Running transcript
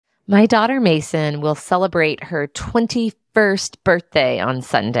My daughter Mayson will celebrate her 21st birthday on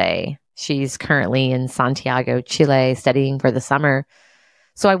Sunday. She's currently in Santiago, Chile, studying for the summer.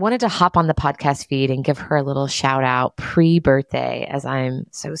 So I wanted to hop on the podcast feed and give her a little shout out pre-birthday, as I'm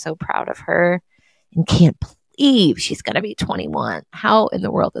so proud of her and can't believe she's going to be 21. How in the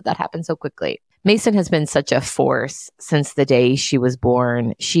world did that happen so quickly? Mayson has been such a force since the day she was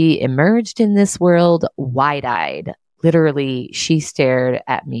born. She emerged in this world wide-eyed. Literally, she stared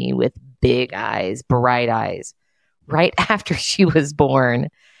at me with big eyes, bright eyes, right after she was born.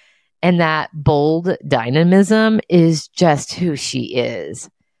 And that bold dynamism is just who she is.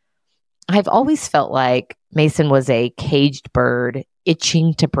 I've always felt like Mayson was a caged bird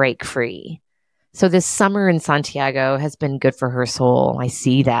itching to break free. So this summer in Santiago has been good for her soul. I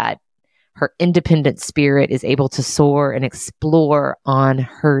see that. Her independent spirit is able to soar and explore on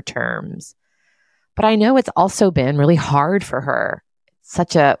her terms. But I know it's also been really hard for her.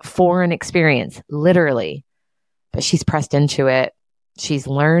 Such a foreign experience, literally. But she's pressed into it. She's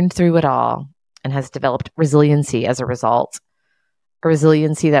learned through it all and has developed resiliency as a result. A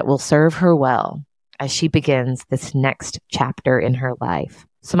resiliency that will serve her well as she begins this next chapter in her life.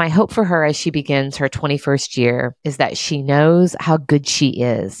 So my hope for her as she begins her 21st year is that she knows how good she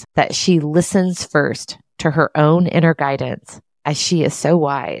is, that she listens first to her own inner guidance, as she is so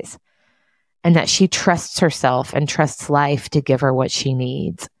wise, and that she trusts herself and trusts life to give her what she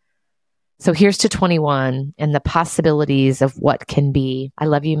needs. So here's to 21 and the possibilities of what can be. I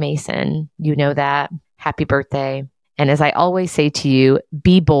love you, Mayson. You know that. Happy birthday. And as I always say to you,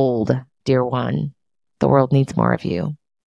 be bold, dear one. The world needs more of you.